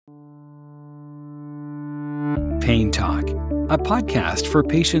Pain Talk, a podcast for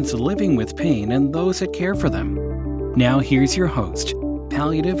patients living with pain and those that care for them. Now here's your host,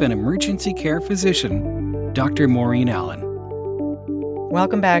 palliative and emergency care physician, Dr. Maureen Allen.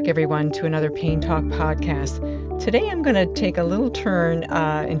 Welcome back, everyone, to another Pain Talk podcast. Today I'm going to take a little turn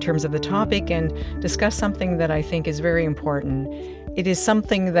in terms of the topic and discuss something that I think is very important. It is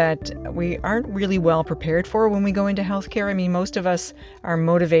something that we aren't really well prepared for when we go into healthcare. I mean, most of us are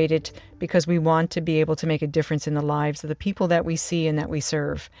motivated because we want to be able to make a difference in the lives of the people that we see and that we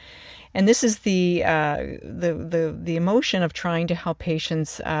serve. And this is the emotion of trying to help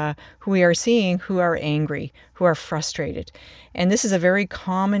patients who we are seeing who are angry, who are frustrated. And this is a very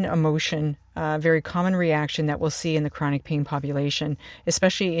common emotion, very common reaction that we'll see in the chronic pain population,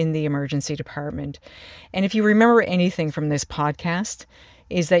 especially in the emergency department. And if you remember anything from this podcast,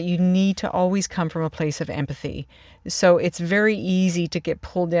 is that you need to always come from a place of empathy. So it's very easy to get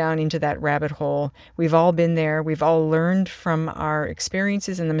pulled down into that rabbit hole. We've all been there. We've all learned from our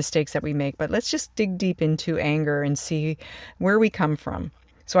experiences and the mistakes that we make. But let's just dig deep into anger and see where we come from.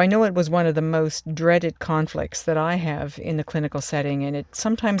 So I know it was one of the most dreaded conflicts that I have in the clinical setting, and it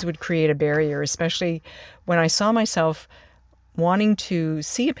sometimes would create a barrier, especially when I saw myself wanting to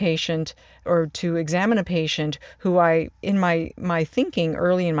see a patient or to examine a patient who in my thinking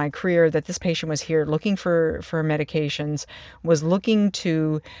early in my career that this patient was here looking for medications, was looking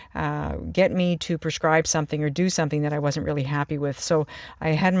to get me to prescribe something or do something that I wasn't really happy with. So I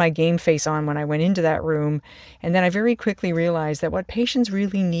had my game face on when I went into that room. And then I very quickly realized that what patients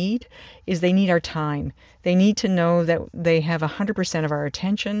really need is they need our time. They need to know that they have 100% of our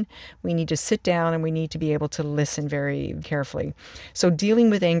attention. We need to sit down and we need to be able to listen very carefully. So dealing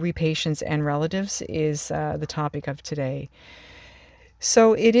with angry patients and relatives is the topic of today.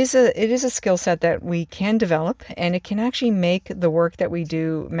 So it is a skill set that we can develop, and it can actually make the work that we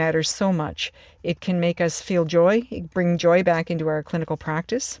do matter so much. It can make us feel joy, bring joy back into our clinical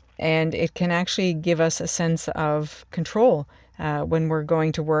practice, and it can actually give us a sense of control when we're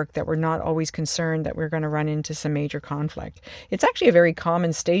going to work, that we're not always concerned that we're going to run into some major conflict. It's actually a very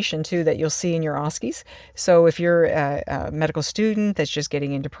common station, too, that you'll see in your OSCEs. So if you're a medical student that's just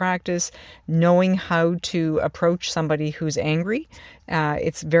getting into practice, knowing how to approach somebody who's angry,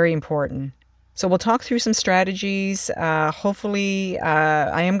 it's very important. So we'll talk through some strategies. Hopefully,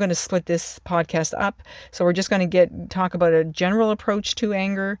 I am going to split this podcast up. So we're just going to talk about a general approach to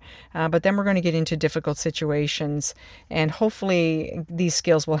anger, but then we're going to get into difficult situations. And hopefully, these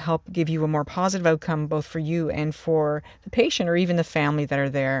skills will help give you a more positive outcome, both for you and for the patient or even the family that are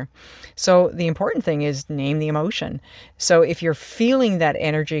there. So the important thing is name the emotion. So if you're feeling that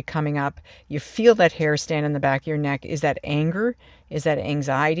energy coming up, you feel that hair stand on the back of your neck, is that anger? Is that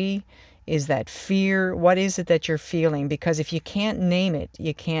anxiety? Is that fear? What is it that you're feeling? Because if you can't name it,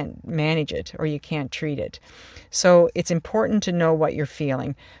 you can't manage it or you can't treat it. So it's important to know what you're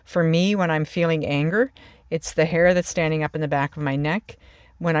feeling. For me, when I'm feeling anger, it's the hair that's standing up in the back of my neck.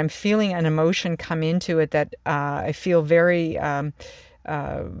 When I'm feeling an emotion come into it that I feel very...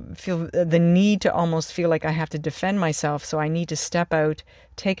 feel the need to almost feel like I have to defend myself. So I need to step out,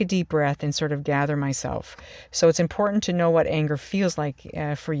 take a deep breath, and sort of gather myself. So it's important to know what anger feels like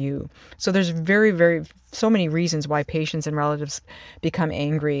for you. So there's so many reasons why patients and relatives become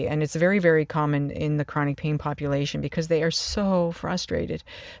angry. And it's very, very common in the chronic pain population because they are so frustrated.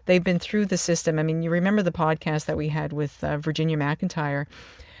 They've been through the system. I mean, you remember the podcast that we had with Virginia McIntyre,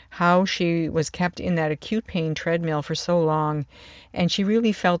 how she was kept in that acute pain treadmill for so long, and she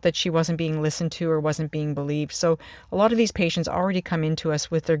really felt that she wasn't being listened to or wasn't being believed. So a lot of these patients already come into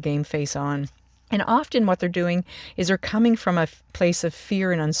us with their game face on. And often what they're doing is they're coming from a place of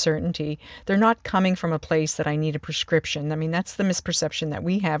fear and uncertainty. They're not coming from a place that I need a prescription. I mean, that's the misperception that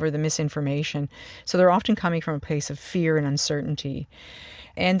we have, or the misinformation. So they're often coming from a place of fear and uncertainty.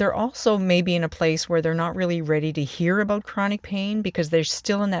 And they're also maybe in a place where they're not really ready to hear about chronic pain because they're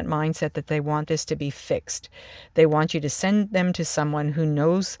still in that mindset that they want this to be fixed. They want you to send them to someone who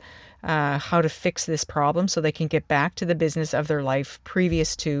knows how to fix this problem so they can get back to the business of their life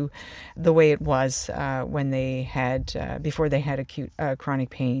previous to the way it was when they had, before they had acute chronic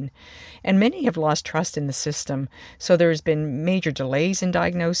pain. And many have lost trust in the system. So there's been major delays in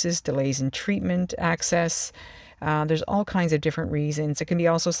diagnosis, delays in treatment access. There's all kinds of different reasons. It can be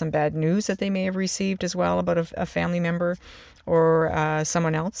also some bad news that they may have received as well about a family member or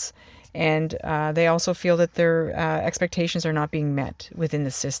someone else. And they also feel that their expectations are not being met within the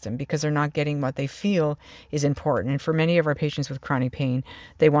system because they're not getting what they feel is important. And for many of our patients with chronic pain,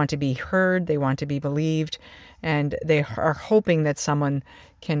 they want to be heard, they want to be believed, and they are hoping that someone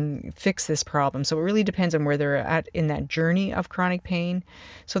can fix this problem. So it really depends on where they're at in that journey of chronic pain.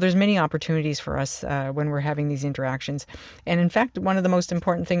 So there's many opportunities for us when we're having these interactions. And in fact, one of the most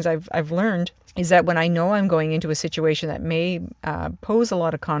important things I've learned is that when I know I'm going into a situation that may pose a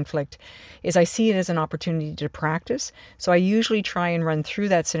lot of conflict, is I see it as an opportunity to practice. So I usually try and run through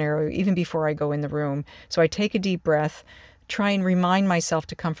that scenario even before I go in the room. So I take a deep breath, try and remind myself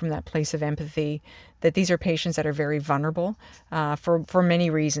to come from that place of empathy, that these are patients that are very vulnerable for many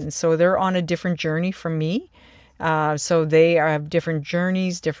reasons. So they're on a different journey from me. So they have different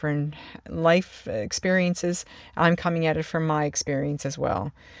journeys, different life experiences. I'm coming at it from my experience as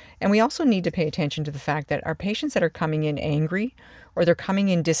well. And we also need to pay attention to the fact that our patients that are coming in angry or they're coming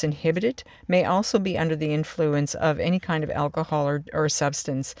in disinhibited may also be under the influence of any kind of alcohol or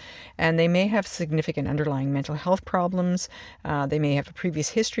substance. And they may have significant underlying mental health problems. They may have a previous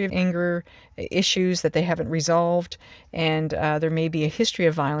history of anger issues that they haven't resolved. And there may be a history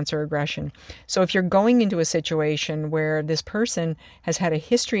of violence or aggression. So if you're going into a situation where this person has had a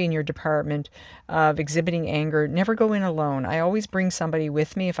history in your department of exhibiting anger, never go in alone. I always bring somebody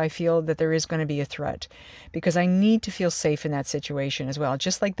with me if I feel that there is going to be a threat, because I need to feel safe in that situation as well,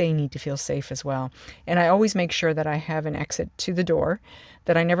 just like they need to feel safe as well. And I always make sure that I have an exit to the door,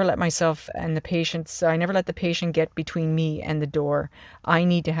 that I never let myself and the patient, I never let the patient get between me and the door. I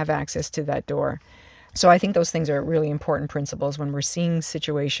need to have access to that door. So I think those things are really important principles when we're seeing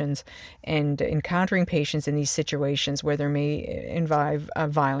situations and encountering patients in these situations where there may involve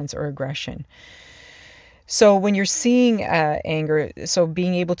violence or aggression. So when you're seeing anger, so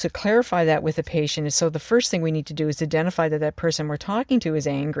being able to clarify that with the patient is, so the first thing we need to do is identify that that person we're talking to is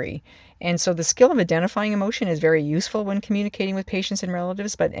angry. And so the skill of identifying emotion is very useful when communicating with patients and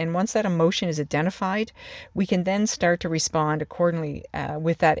relatives. And once that emotion is identified, we can then start to respond accordingly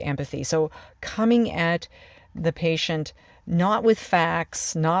with that empathy. So coming at the patient not with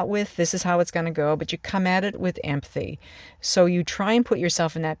facts, not with this is how it's going to go, but you come at it with empathy. So you try and put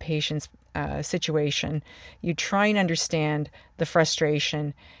yourself in that patient's situation. You try and understand the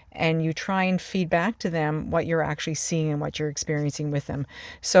frustration, and you try and feed back to them what you're actually seeing and what you're experiencing with them.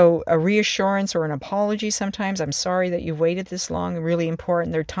 So a reassurance or an apology sometimes, I'm sorry that you've waited this long, really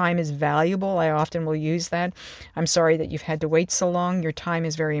important. Their time is valuable. I often will use that. I'm sorry that you've had to wait so long. Your time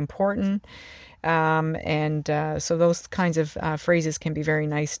is very important. So those kinds of phrases can be very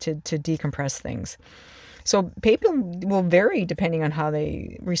nice to decompress things. So people will vary depending on how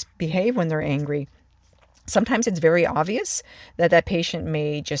they behave when they're angry. Sometimes it's very obvious that that patient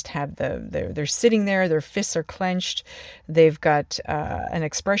may just have they're sitting there, their fists are clenched, they've got an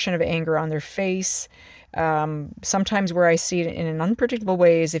expression of anger on their face. Sometimes where I see it in an unpredictable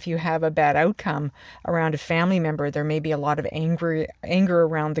way is if you have a bad outcome around a family member, there may be a lot of anger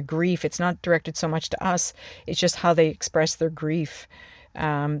around the grief. It's not directed so much to us, it's just how they express their grief.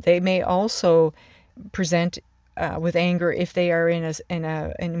 They may also present with anger if they are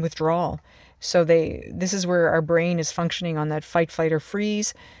in withdrawal. So this is where our brain is functioning on that fight, flight, or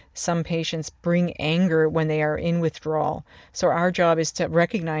freeze. Some patients bring anger when they are in withdrawal. So our job is to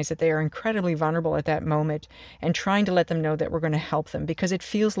recognize that they are incredibly vulnerable at that moment and trying to let them know that we're going to help them, because it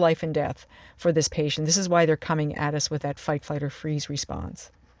feels life and death for this patient. This is why they're coming at us with that fight, flight, or freeze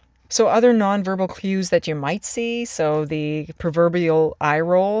response. So other nonverbal cues that you might see, so the proverbial eye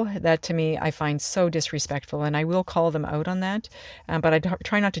roll, that to me I find so disrespectful, and I will call them out on that, but I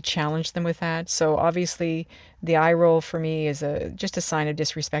try not to challenge them with that. So obviously the eye roll for me is just a sign of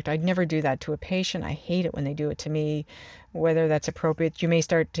disrespect. I'd never do that to a patient. I hate it when they do it to me, whether that's appropriate. You may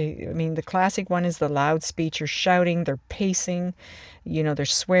the classic one is the loud speech or shouting, they're pacing, they're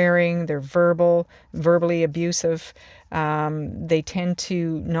swearing, they're verbally abusive. They tend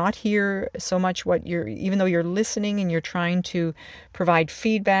to not hear so much even though you're listening and you're trying to provide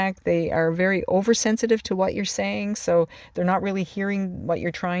feedback, they are very oversensitive to what you're saying. So they're not really hearing what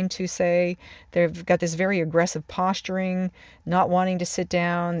you're trying to say. They've got this very aggressive posturing, not wanting to sit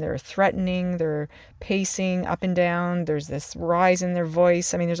down. They're threatening, they're pacing up and down. There's this rise in their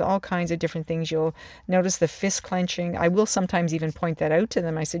voice. There's all kinds of different things. You'll notice the fist clenching. I will sometimes even point that out to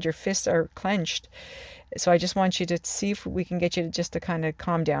them. I said, your fists are clenched. So I just want you to see if we can get you to kind of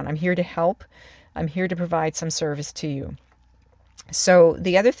calm down. I'm here to help. I'm here to provide some service to you. So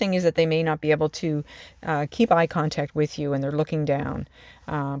the other thing is that they may not be able to keep eye contact with you and they're looking down.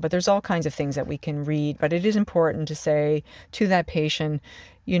 But there's all kinds of things that we can read. But it is important to say to that patient,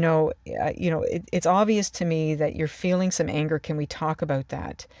 it's obvious to me that you're feeling some anger. Can we talk about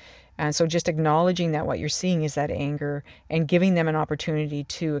that? And so just acknowledging that what you're seeing is that anger and giving them an opportunity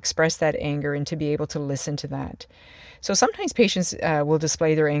to express that anger and to be able to listen to that. So sometimes patients will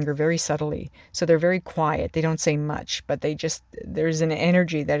display their anger very subtly. So they're very quiet. They don't say much, but there's an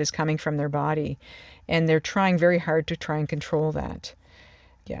energy that is coming from their body, and they're trying very hard to try and control that.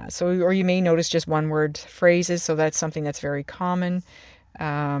 Yeah. So, or you may notice just one word phrases. So that's something that's very common.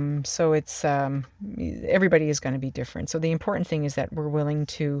 So it's, everybody is going to be different. So the important thing is that we're willing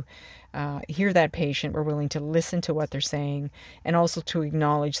to hear that patient, we're willing to listen to what they're saying, and also to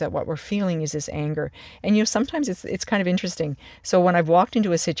acknowledge that what we're feeling is this anger. And, sometimes it's kind of interesting. So when I've walked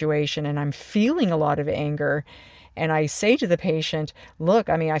into a situation and I'm feeling a lot of anger, and I say to the patient, look,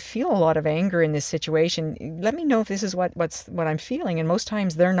 I feel a lot of anger in this situation. Let me know if this is what I'm feeling. And most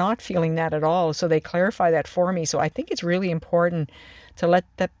times they're not feeling that at all. So they clarify that for me. So I think it's really important to let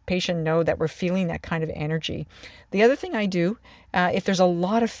the patient know that we're feeling that kind of energy. The other thing I do, if there's a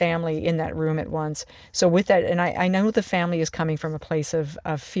lot of family in that room at once, so with that, and I know the family is coming from a place of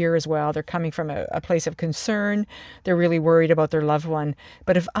fear as well. They're coming from a place of concern. They're really worried about their loved one.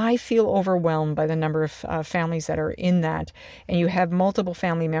 But if I feel overwhelmed by the number of families that are in that, and you have multiple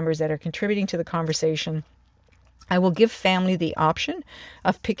family members that are contributing to the conversation, I will give family the option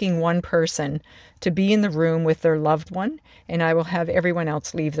of picking one person to be in the room with their loved one, and I will have everyone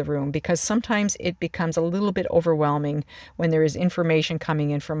else leave the room, because sometimes it becomes a little bit overwhelming when there is information coming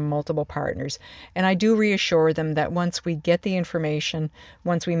in from multiple partners. And I do reassure them that once we get the information,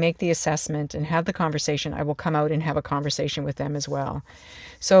 once we make the assessment and have the conversation, I will come out and have a conversation with them as well.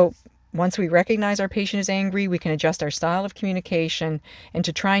 So once we recognize our patient is angry, we can adjust our style of communication and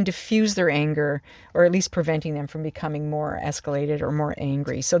to try and diffuse their anger, or at least preventing them from becoming more escalated or more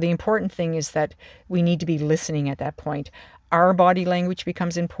angry. So the important thing is that we need to be listening at that point. Our body language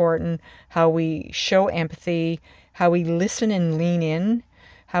becomes important, how we show empathy, how we listen and lean in,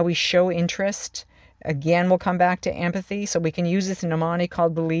 how we show interest. Again, we'll come back to empathy. So we can use this mnemonic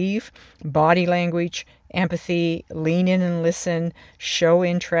called BELIEVE: body language, empathy, lean in and listen, show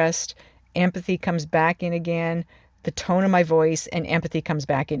interest, empathy comes back in again, the tone of my voice, and empathy comes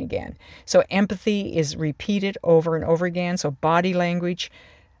back in again. So empathy is repeated over and over again. So body language,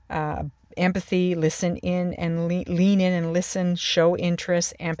 empathy, listen in and lean in and listen, show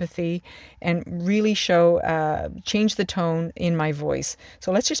interest, empathy, and really change the tone in my voice.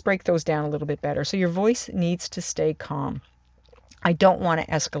 So let's just break those down a little bit better. So your voice needs to stay calm. I don't want to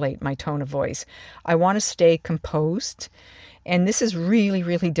escalate my tone of voice. I want to stay composed. And this is really,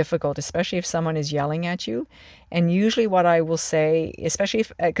 really difficult, especially if someone is yelling at you. And usually what I will say, especially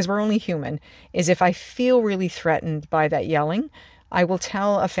because we're only human, is if I feel really threatened by that yelling, I will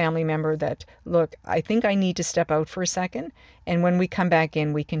tell a family member that, look, I think I need to step out for a second. And when we come back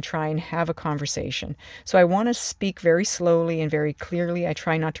in, we can try and have a conversation. So I want to speak very slowly and very clearly. I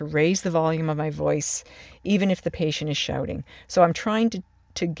try not to raise the volume of my voice, even if the patient is shouting. So I'm trying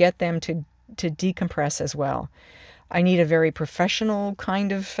to get them to decompress as well. I need a very professional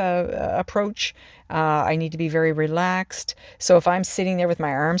kind of approach. I need to be very relaxed. So if I'm sitting there with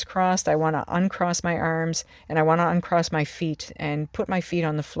my arms crossed, I want to uncross my arms and I want to uncross my feet and put my feet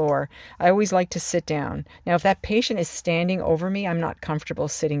on the floor. I always like to sit down. Now, if that patient is standing over me, I'm not comfortable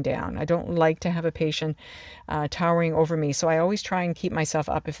sitting down. I don't like to have a patient towering over me. So I always try and keep myself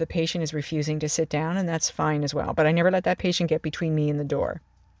up if the patient is refusing to sit down, and that's fine as well. But I never let that patient get between me and the door.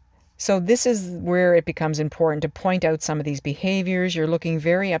 So this is where it becomes important to point out some of these behaviors. You're looking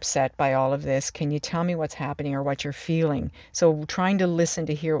very upset by all of this. Can you tell me what's happening or what you're feeling? So trying to listen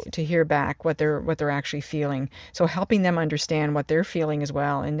to hear back what they're actually feeling. So helping them understand what they're feeling as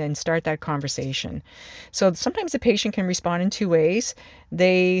well, and then start that conversation. So sometimes the patient can respond in two ways.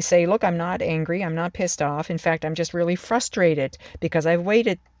 They say, look, I'm not angry. I'm not pissed off. In fact, I'm just really frustrated because I've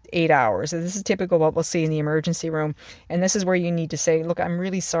waited 8 hours. So this is typical what we'll see in the emergency room. And this is where you need to say, look, I'm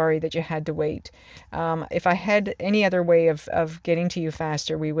really sorry that you had to wait. If I had any other way of getting to you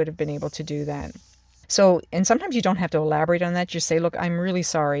faster, we would have been able to do that. So, and sometimes you don't have to elaborate on that. Just say, look, I'm really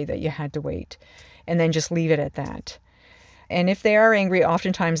sorry that you had to wait. And then just leave it at that. And if they are angry,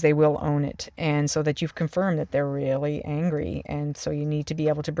 oftentimes they will own it. And so that you've confirmed that they're really angry. And so you need to be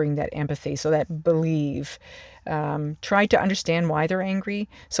able to bring that empathy. So that believe. Try to understand why they're angry.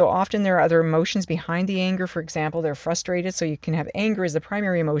 So often there are other emotions behind the anger. For example, they're frustrated. So you can have anger as the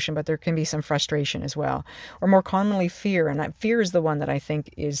primary emotion, but there can be some frustration as well. Or more commonly, fear. And fear is the one that I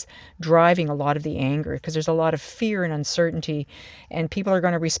think is driving a lot of the anger, because there's a lot of fear and uncertainty. And people are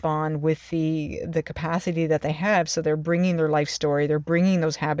going to respond with the capacity that they have. So they're bringing their life story. They're bringing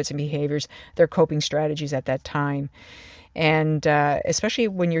those habits and behaviors, their coping strategies at that time. And especially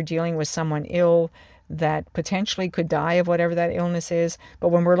when you're dealing with someone ill, that potentially could die of whatever that illness is. But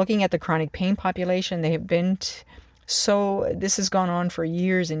when we're looking at the chronic pain population, they have been so this has gone on for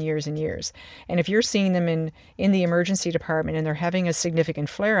years and years and years. And if you're seeing them in the emergency department and they're having a significant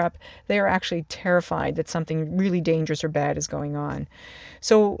flare-up, they are actually terrified that something really dangerous or bad is going on.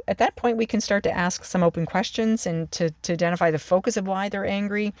 So at that point, we can start to ask some open questions and to identify the focus of why they're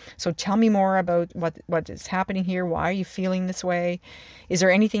angry. So tell me more about what is happening here. Why are you feeling this way? Is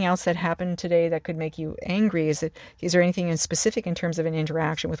there anything else that happened today that could make you angry? Is there anything in specific in terms of an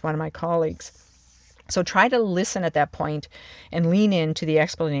interaction with one of my colleagues? So try to listen at that point and lean into the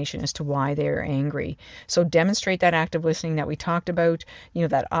explanation as to why they're angry. So demonstrate that active listening that we talked about,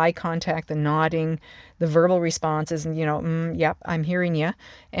 that eye contact, the nodding, the verbal responses, and, yep, I'm hearing you,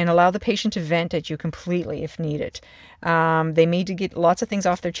 and allow the patient to vent at you completely if needed. They need to get lots of things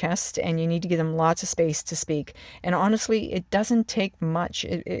off their chest, and you need to give them lots of space to speak. And honestly, it doesn't take much.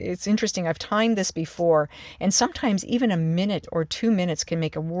 It's interesting. I've timed this before, and sometimes even a minute or 2 minutes can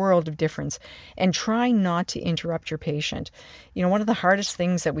make a world of difference. And try not to interrupt your patient. One of the hardest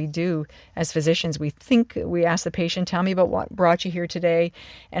things that we do as physicians, we ask the patient, tell me about what brought you here today.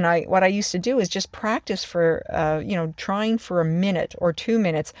 And what I used to do is just practice for, trying for a minute or 2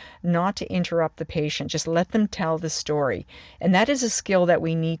 minutes not to interrupt the patient. Just let them tell the story. And that is a skill that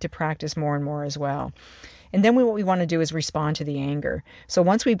we need to practice more and more as well. And then what we want to do is respond to the anger. So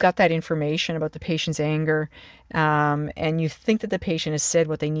once we've got that information about the patient's anger, and you think that the patient has said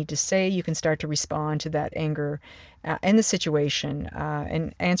what they need to say, you can start to respond to that anger and the situation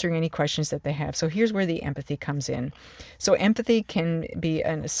and answering any questions that they have. So here's where the empathy comes in. So empathy can be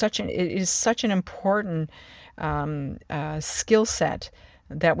such an important skill set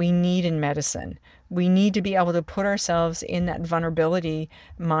that we need in medicine. We need to be able to put ourselves in that vulnerability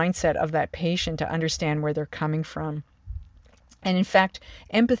mindset of that patient to understand where they're coming from. And in fact,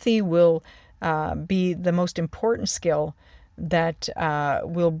 empathy will be the most important skill that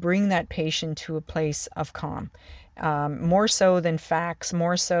will bring that patient to a place of calm. More so than facts,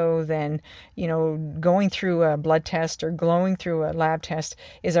 more so than, going through a blood test or going through a lab test,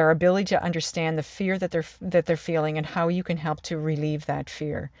 is our ability to understand the fear that they're feeling and how you can help to relieve that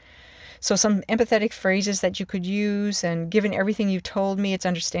fear. So some empathetic phrases that you could use, and given everything you've told me, it's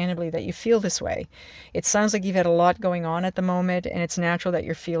understandably that you feel this way. It sounds like you've had a lot going on at the moment, and it's natural that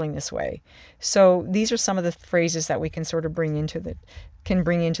you're feeling this way. So these are some of the phrases that we can sort of bring into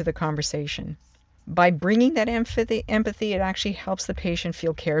the conversation. By bringing that empathy, it actually helps the patient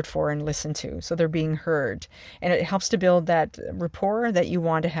feel cared for and listened to, so they're being heard. And it helps to build that rapport that you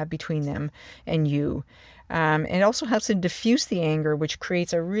want to have between them and you. And it also helps to diffuse the anger, which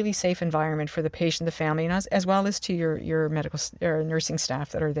creates a really safe environment for the patient, the family, and as well as to your medical or nursing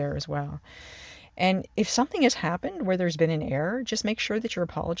staff that are there as well. And if something has happened where there's been an error, just make sure that you're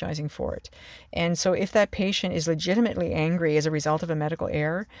apologizing for it. And so if that patient is legitimately angry as a result of a medical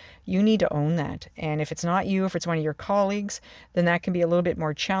error, you need to own that. And if it's not you, if it's one of your colleagues, then that can be a little bit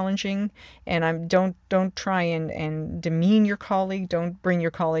more challenging. And don't try and demean your colleague. Don't bring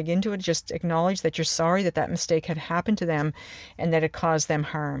your colleague into it. Just acknowledge that you're sorry that mistake had happened to them and that it caused them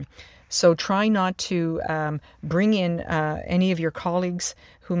harm. So try not to bring in any of your colleagues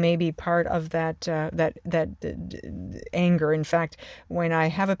who may be part of that anger. In fact, when I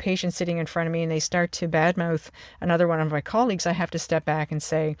have a patient sitting in front of me and they start to badmouth another one of my colleagues, I have to step back and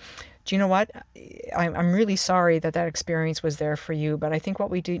say, do you know what? I'm really sorry that experience was there for you, but I think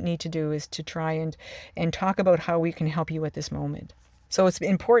what we need to do is to try and talk about how we can help you at this moment. So it's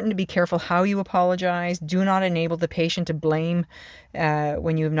important to be careful how you apologize. Do not enable the patient to blame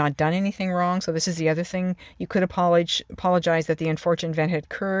when you have not done anything wrong. So this is the other thing. You could apologize that the unfortunate event had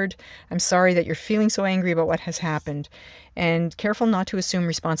occurred. I'm sorry that you're feeling so angry about what has happened. And careful not to assume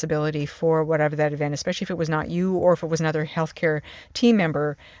responsibility for whatever that event, especially if it was not you or if it was another healthcare team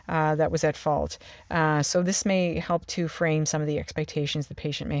member that was at fault. So this may help to frame some of the expectations the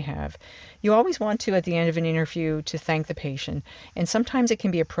patient may have. You always want to, at the end of an interview, to thank the patient. And sometimes it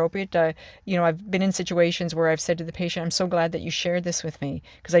can be appropriate. I've been in situations where I've said to the patient, I'm so glad that you shared this with me,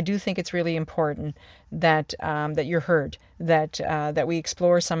 because I do think it's really important that you're heard, that we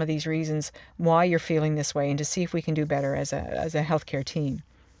explore some of these reasons why you're feeling this way and to see if we can do better as a healthcare team.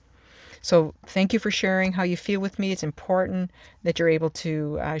 So thank you for sharing how you feel with me. It's important that you're able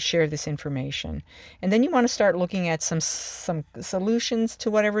to share this information. And then you want to start looking at some solutions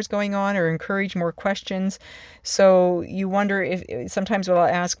to whatever's going on, or encourage more questions. So you wonder if sometimes what I'll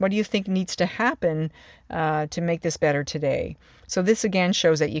ask, what do you think needs to happen to make this better today? So this again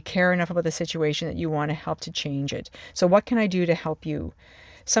shows that you care enough about the situation that you want to help to change it. So what can I do to help you?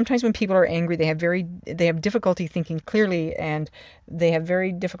 sometimes when people are angry, they have difficulty thinking clearly, and they have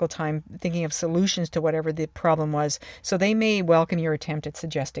very difficult time thinking of solutions to whatever the problem was. So they may welcome your attempt at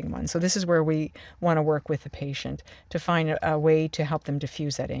suggesting one. So this is where we want to work with the patient to find a way to help them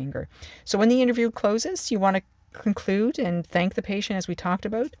diffuse that anger. So when the interview closes, you want to conclude and thank the patient, as we talked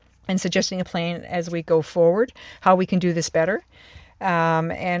about, and suggesting a plan as we go forward, how we can do this better.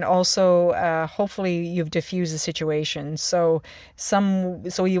 And also, hopefully you've diffused the situation. So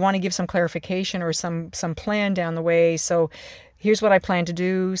you want to give some clarification or some plan down the way. So here's what I plan to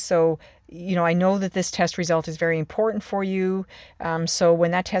do. So, I know that this test result is very important for you. So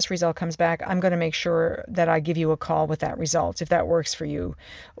when that test result comes back, I'm going to make sure that I give you a call with that result, if that works for you.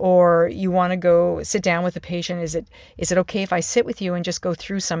 Or you want to go sit down with the patient. Is it okay if I sit with you and just go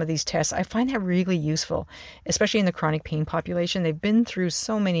through some of these tests? I find that really useful, especially in the chronic pain population. They've been through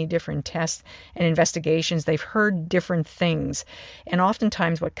so many different tests and investigations. They've heard different things. And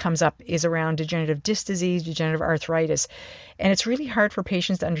oftentimes what comes up is around degenerative disc disease, degenerative arthritis. And it's really hard for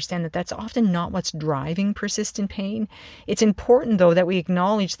patients to understand that that's often not what's driving persistent pain. It's important, though, that we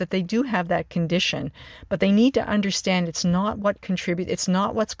acknowledge that they do have that condition, but they need to understand it's not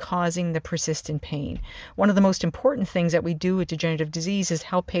what's causing the persistent pain. One of the most important things that we do with degenerative disease is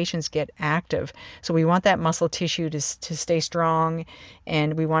help patients get active. So we want that muscle tissue to stay strong,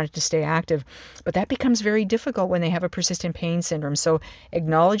 and we want it to stay active. But that becomes very difficult when they have a persistent pain syndrome. So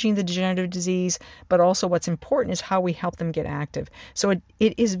acknowledging the degenerative disease, but also what's important is how we help them get active. So it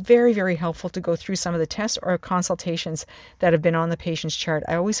is very, very helpful to go through some of the tests or consultations that have been on the patient's chart.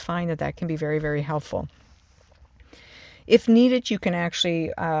 I always find that can be very, very helpful. If needed, you can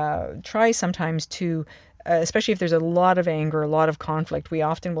actually try sometimes to, especially if there's a lot of anger, a lot of conflict, we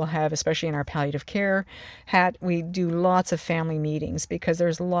often will have, especially in our palliative care hat, we do lots of family meetings because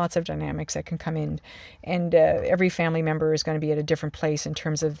there's lots of dynamics that can come in. And every family member is going to be at a different place in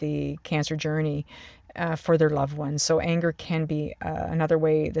terms of the cancer journey for their loved ones. So anger can be another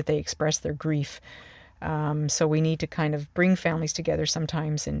way that they express their grief. So we need to kind of bring families together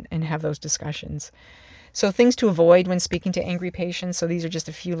sometimes and have those discussions. So things to avoid when speaking to angry patients. So these are just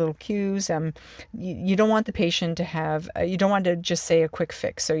a few little cues. You don't want the patient to have, you don't want to just say a quick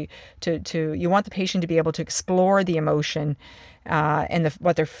fix. So you want the patient to be able to explore the emotion and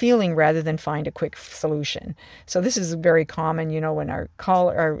what they're feeling rather than find a quick solution. So this is very common, when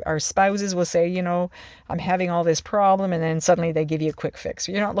our spouses will say, I'm having all this problem, and then suddenly they give you a quick fix.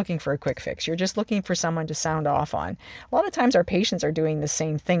 You're not looking for a quick fix. You're just looking for someone to sound off on. A lot of times our patients are doing the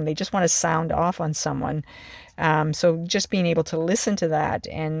same thing. They just want to sound off on someone. So just being able to listen to that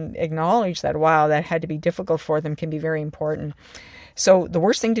and acknowledge that, wow, that had to be difficult for them can be very important. So the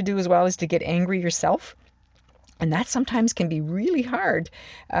worst thing to do as well is to get angry yourself. And that sometimes can be really hard.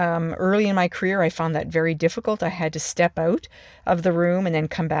 Early in my career, I found that very difficult. I had to step out of the room and then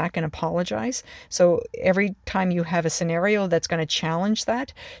come back and apologize. So every time you have a scenario that's going to challenge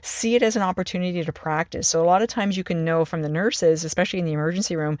that, see it as an opportunity to practice. So a lot of times you can know from the nurses, especially in the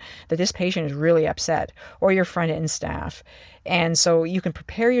emergency room, that this patient is really upset, or your front end staff. And so you can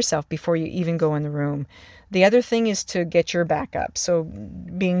prepare yourself before you even go in the room. The other thing is to get your back up. So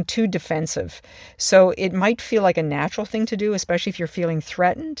being too defensive. So it might feel like a natural thing to do, especially if you're feeling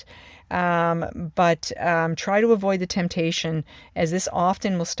threatened. But try to avoid the temptation, as this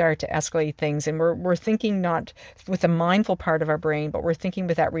often will start to escalate things. And we're thinking not with the mindful part of our brain, but we're thinking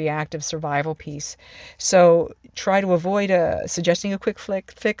with that reactive survival piece. So try to avoid suggesting a quick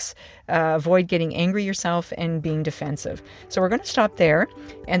fix, avoid getting angry yourself and being defensive. So we're going to stop there.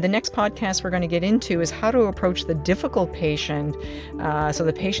 And the next podcast we're going to get into is how to approach the difficult patient. So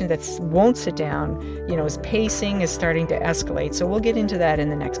the patient that won't sit down, is pacing, is starting to escalate. So we'll get into that in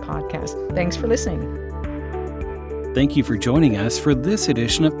the next podcast. Thanks for listening. Thank you for joining us for this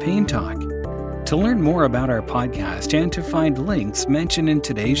edition of Pain Talk. To learn more about our podcast and to find links mentioned in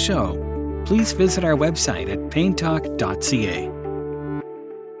today's show, please visit our website at paintalk.ca.